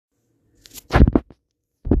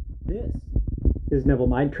is Neville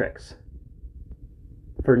Mind Tricks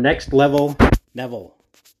for next level Neville.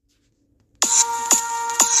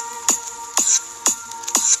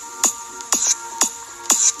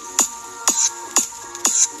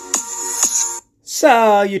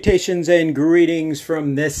 Salutations and greetings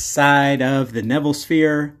from this side of the Neville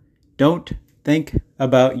sphere. Don't think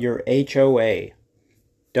about your HOA.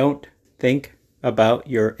 Don't think about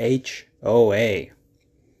your HOA.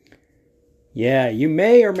 Yeah, you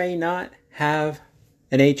may or may not have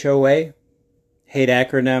an HOA. Hate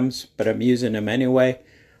acronyms, but I'm using them anyway.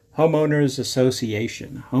 Homeowners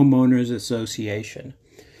Association. Homeowners Association.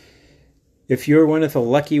 If you're one of the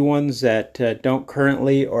lucky ones that don't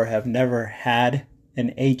currently or have never had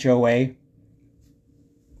an HOA,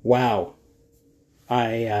 wow.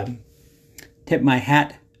 I tip my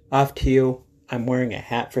hat off to you. I'm wearing a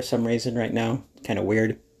hat for some reason right now. Kind of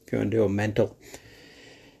weird if you want to do a mental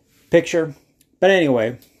picture. But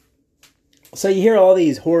anyway, so you hear all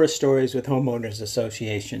these horror stories with homeowners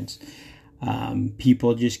associations.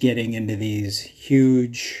 People just getting into these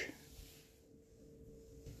huge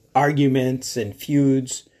arguments and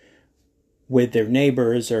feuds with their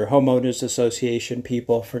neighbors or homeowners association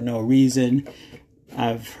people for no reason.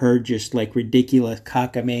 I've heard just like ridiculous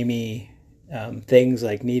cockamamie things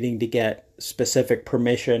like needing to get specific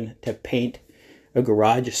permission to paint a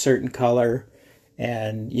garage a certain color.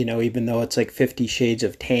 And, you know, even though it's like 50 Shades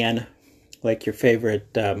of Tan, like your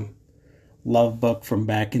favorite love book from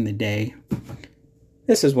back in the day.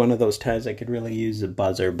 This is one of those times I could really use a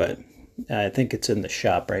buzzer, but I think it's in the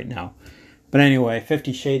shop right now. But anyway,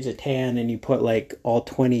 50 Shades of Tan, and you put like all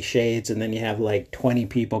 20 shades, and then you have like 20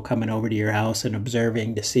 people coming over to your house and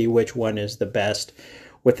observing to see which one is the best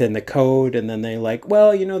within the code. And then they're like,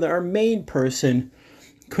 well, you know, our main person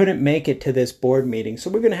couldn't make it to this board meeting, so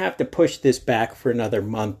we're going to have to push this back for another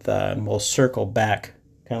month, and we'll circle back,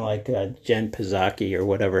 kind of like Jen Pizzacchi or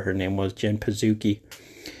whatever her name was, Jen Pizzuki.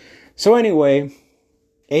 So anyway,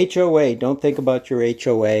 HOA, don't think about your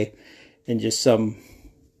HOA and just some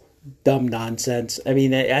dumb nonsense. I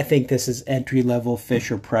mean, I think this is entry-level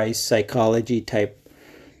Fisher-Price psychology type.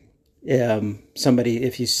 Somebody,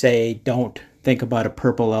 if you say, don't think about a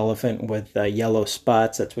purple elephant with yellow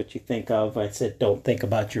spots, that's what you think of. I said, don't think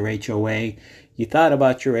about your HOA. You thought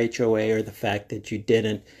about your HOA or the fact that you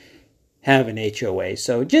didn't have an HOA.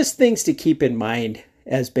 So just things to keep in mind,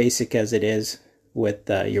 as basic as it is, with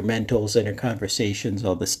your mentals and your conversations,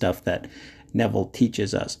 all the stuff that Neville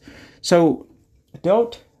teaches us. So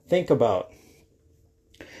don't think about.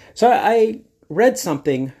 So I read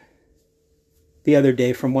something the other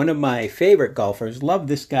day from one of my favorite golfers. Love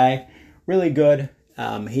this guy. Really good.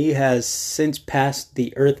 He has since passed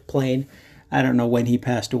the earth plane. I don't know when he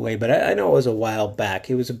passed away, but I know it was a while back.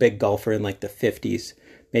 He was a big golfer in like the 50s,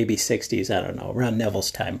 maybe 60s, I don't know, around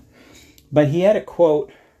Neville's time. But he had a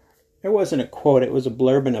quote. It wasn't a quote, it was a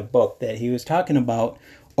blurb in a book that he was talking about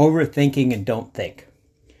overthinking and don't think.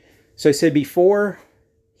 So he said before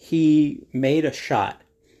he made a shot,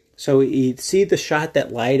 so he'd see the shot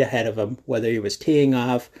that lied ahead of him, whether he was teeing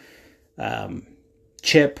off,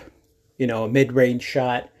 chip, you know, a mid-range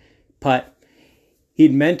shot, putt.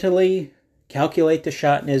 He'd mentally calculate the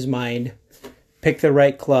shot in his mind, pick the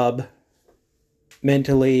right club,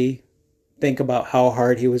 mentally think about how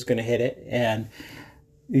hard he was going to hit it. And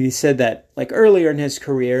he said that like earlier in his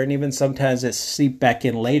career, and even sometimes as seep back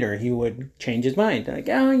in later, he would change his mind. Like,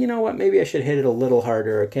 oh, you know what? Maybe I should hit it a little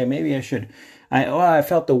harder. Okay, maybe I should. I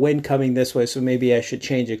felt the wind coming this way, so maybe I should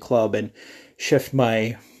change a club and shift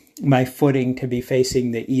my footing to be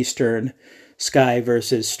facing the eastern sky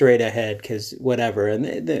versus straight ahead, because whatever. And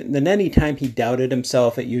then any time he doubted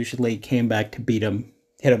himself, it usually came back to beat him,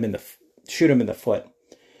 shoot him in the foot,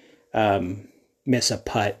 miss a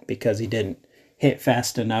putt because he didn't hit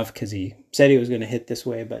fast enough because he said he was going to hit this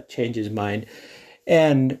way but changed his mind.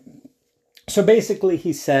 And so basically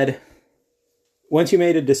he said, once you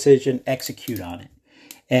made a decision, execute on it.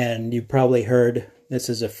 And you probably heard, this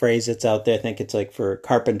is a phrase that's out there, I think it's like for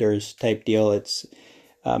carpenters type deal. It's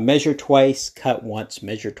measure twice, cut once.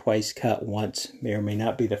 Measure twice, cut once. May or may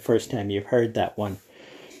not be the first time you've heard that one.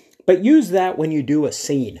 But use that when you do a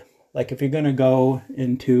scene. Like if you're going to go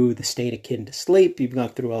into the state akin to sleep, you've gone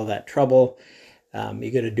through all that trouble.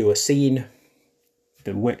 You're going to do a scene,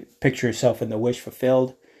 picture yourself in the wish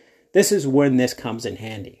fulfilled. This is when this comes in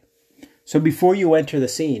handy. So before you enter the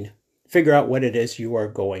scene, figure out what it is you are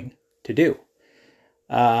going to do.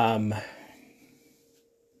 For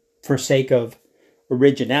sake of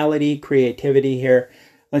originality, creativity here,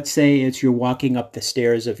 let's say it's you're walking up the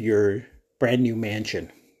stairs of your brand new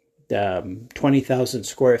mansion. 20,000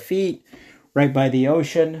 square feet, right by the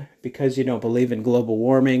ocean, because you don't believe in global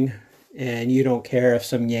warming. and you don't care if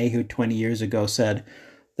some yahoo 20 years ago said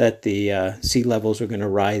that the sea levels were going to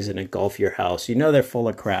rise and engulf your house. You know they're full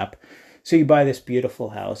of crap. So you buy this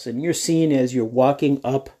beautiful house, and you're seeing as you're walking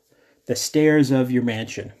up the stairs of your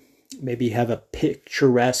mansion. Maybe you have a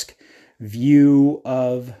picturesque view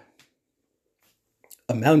of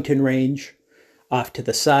a mountain range off to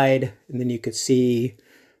the side, and then you could see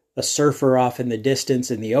a surfer off in the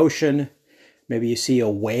distance in the ocean. Maybe you see a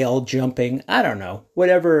whale jumping. I don't know.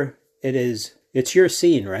 Whatever it is, it's your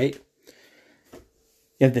scene, right?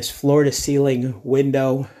 You have this floor-to-ceiling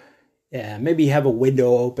window. Yeah, maybe you have a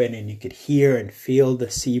window open and you could hear and feel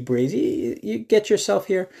the sea breeze. You get yourself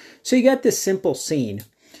here. So you got this simple scene.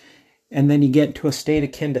 And then you get into a state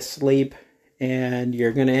akin to sleep, and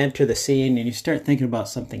you're going to enter the scene, and you start thinking about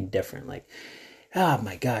something different. Like, oh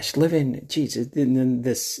my gosh, living, Jesus, in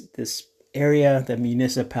this area, the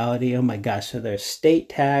municipality, oh my gosh, so there's state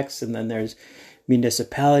tax, and then there's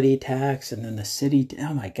municipality tax, and then the city,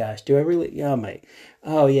 oh my gosh, do I really,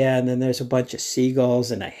 oh yeah, and then there's a bunch of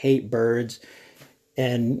seagulls, and I hate birds,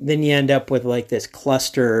 and then you end up with like this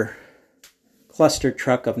cluster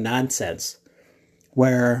truck of nonsense,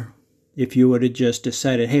 where if you would have just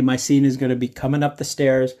decided, hey, my scene is going to be coming up the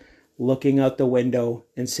stairs, looking out the window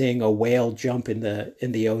and seeing a whale jump in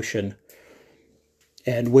the ocean,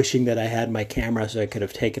 and wishing that I had my camera so I could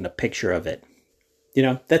have taken a picture of it. You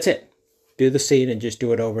know, that's it. Do the scene and just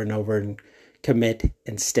do it over and over and commit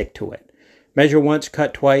and stick to it. Measure once,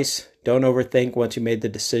 cut twice. Don't overthink. Once you made the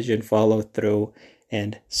decision, follow through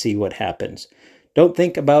and see what happens. Don't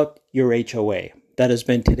think about your HOA. That has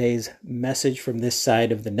been today's message from this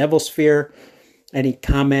side of the Neville Sphere. Any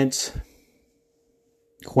comments,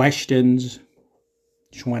 questions?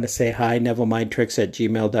 Just want to say hi,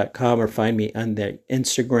 NevilleMindTricks@gmail.com, or find me on the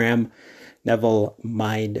Instagram, Neville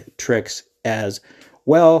Mind Tricks as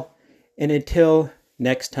well. And until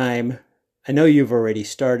next time, I know you've already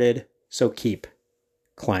started, so keep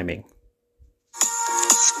climbing.